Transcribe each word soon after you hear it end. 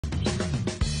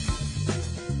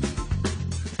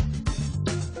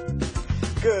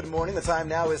Good morning. The time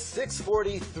now is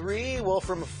 6:43. Well,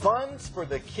 from funds for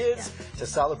the kids to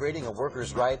celebrating a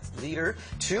workers' rights leader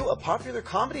to a popular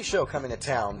comedy show coming to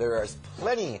town, there is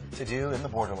plenty to do in the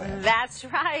Borderland. That's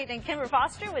right. And Kimber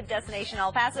Foster with Destination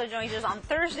El Paso joins us on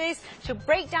Thursdays to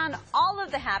break down all of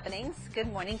the happenings.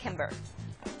 Good morning, Kimber.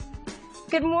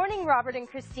 Good morning, Robert and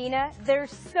Christina.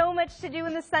 There's so much to do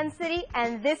in the Sun City,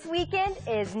 and this weekend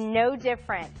is no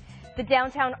different. The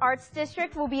Downtown Arts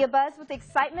District will be abuzz with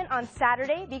excitement on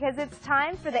Saturday because it's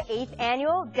time for the 8th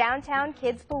annual Downtown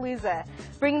Kidspalooza.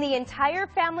 Bring the entire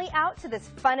family out to this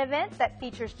fun event that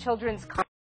features children's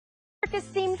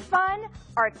circus-themed fun,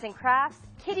 arts and crafts,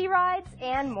 kiddie rides,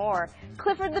 and more.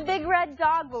 Clifford the Big Red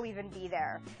Dog will even be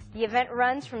there. The event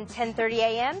runs from 10:30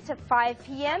 a.m. to 5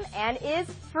 p.m. and is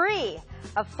free.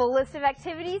 A full list of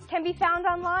activities can be found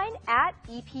online at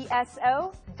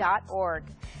epso.org.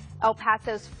 El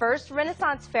Paso's first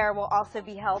Renaissance Fair will also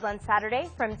be held on Saturday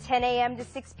from 10 a.m. to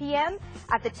 6 p.m.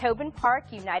 at the Tobin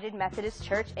Park United Methodist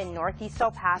Church in Northeast El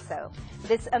Paso.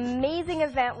 This amazing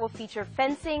event will feature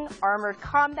fencing, armored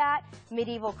combat,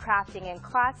 medieval crafting and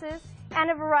classes,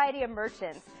 and a variety of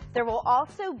merchants. There will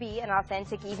also be an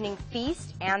authentic evening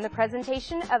feast and the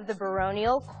presentation of the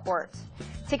baronial court.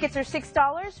 Tickets are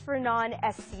 $6 for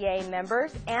non-SCA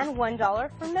members and $1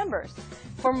 for members.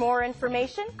 For more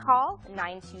information, call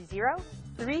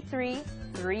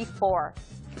 920-3334.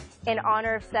 In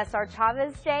honor of Cesar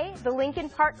Cavez Day, the Lincoln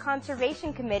Park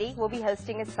Conservation Committee will be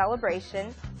hosting a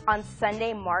celebration on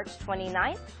Sunday, March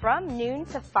 29th from noon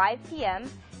to 5 p.m.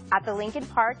 at the Lincoln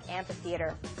Park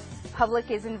Amphitheater.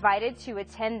 Public is invited to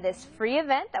attend this free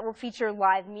event that will feature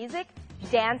live music,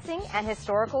 dancing, and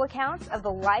historical accounts of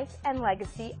the life and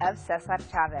legacy of Cesar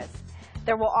Cavez.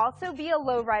 There will also be a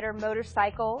lowrider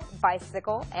motorcycle,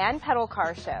 bicycle, and pedal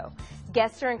car show.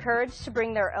 Guests are encouraged to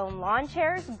bring their own lawn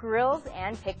chairs, grills,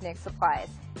 and picnic supplies.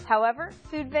 However,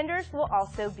 food vendors will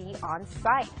also be on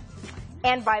site.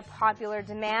 And by popular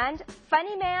demand,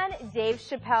 funny man Dave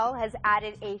Chappelle has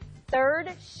added a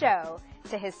third show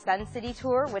to his Sun City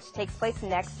tour, which takes place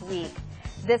next week.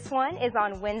 This one is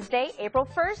on Wednesday, April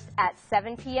 1st at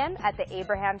 7 p.m. at the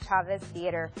Abraham Chavez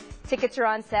Theater. Tickets are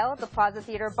on sale at the Plaza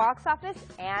Theater box office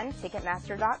and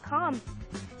Ticketmaster.com.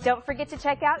 Don't forget to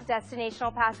check out Destination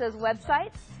El Paso's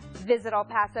websites, visit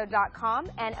elpaso.com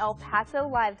and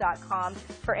elpasolive.com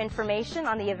for information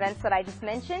on the events that I just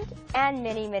mentioned and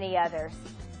many, many others.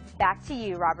 Back to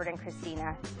you, Robert and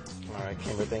Christina. All right,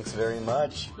 Kimber, thanks very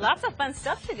much. Lots of fun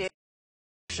stuff to do.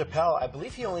 Chappelle, I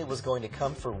believe he only was going to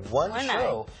come for one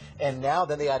show, and now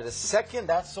then they added a second.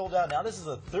 That sold out. Now this is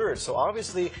a third. So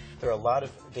obviously there are a lot of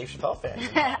Dave Chappelle fans.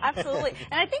 Absolutely,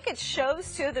 and I think it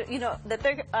shows too that that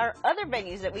there are other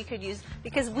venues that we could use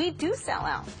because we do sell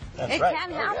out. That's it right.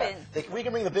 can happen. Yeah. We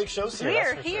can bring the big shows here.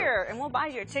 We're here, and we'll buy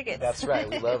your tickets. That's right.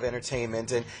 We love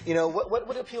entertainment, and what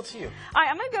would appeal to you? All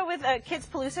right, I'm going to go with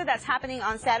Kidspalooza. That's happening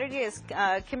on Saturday, as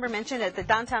Kimber mentioned, at the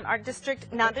Downtown Art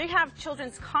District. Now they have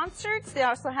children's concerts. They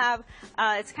also have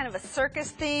it's kind of a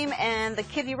circus theme, and the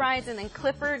kiddie rides, and then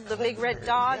Clifford the Big Red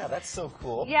Dog. Yeah, that's so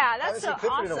cool. Yeah, that's so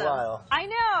Clifford awesome. In a while. I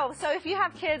know. So if you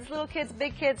have kids, little kids,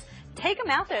 big kids, take them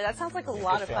out there. That sounds like a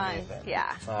lot of fun. Event.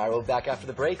 Yeah. All right, we'll be back after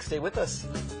the break. Stay with us.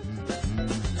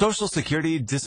 Social Security